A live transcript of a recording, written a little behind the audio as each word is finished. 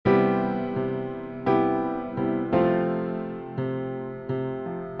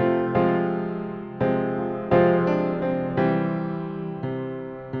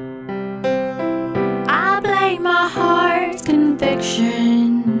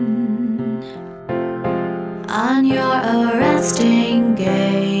reflection on your arresting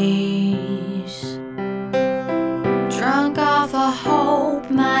gaze. Drunk off a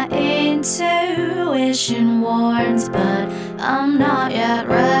hope, my intuition warns, but I'm not yet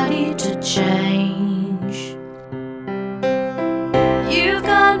ready to change. You've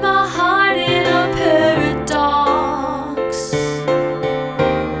got my heart in a paradox,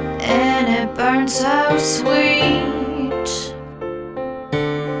 and it burns so sweet.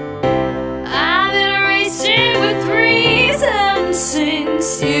 I've been racing with reason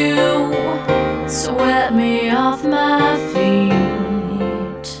since you swept me off my feet.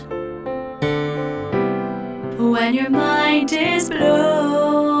 When your mind is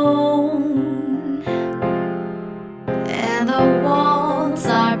blown and the walls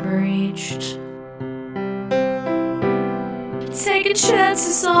are breached, taking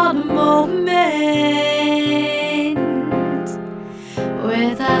chances on the moment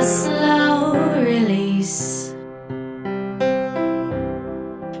with a slow release.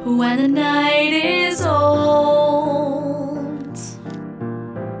 When the night is old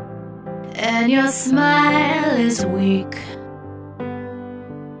and your smile is weak,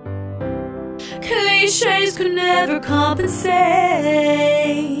 cliches could never compensate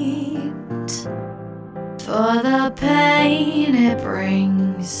for the pain it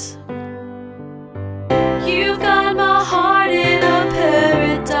brings. You've got my heart in a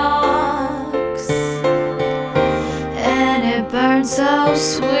paradox, and it burns so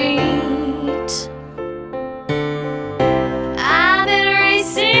sweet. I've been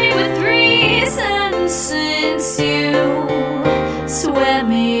racing with reason since you swept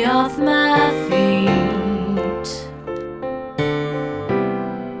me off my feet.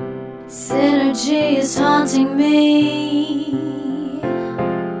 Synergy is haunting me,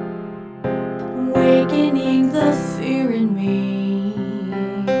 awakening the fear in me.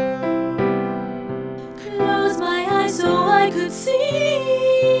 Close my eyes so I could see,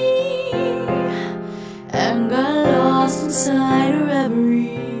 and got lost inside a reverie.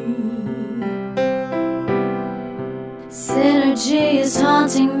 Synergy is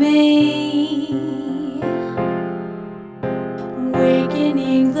haunting me,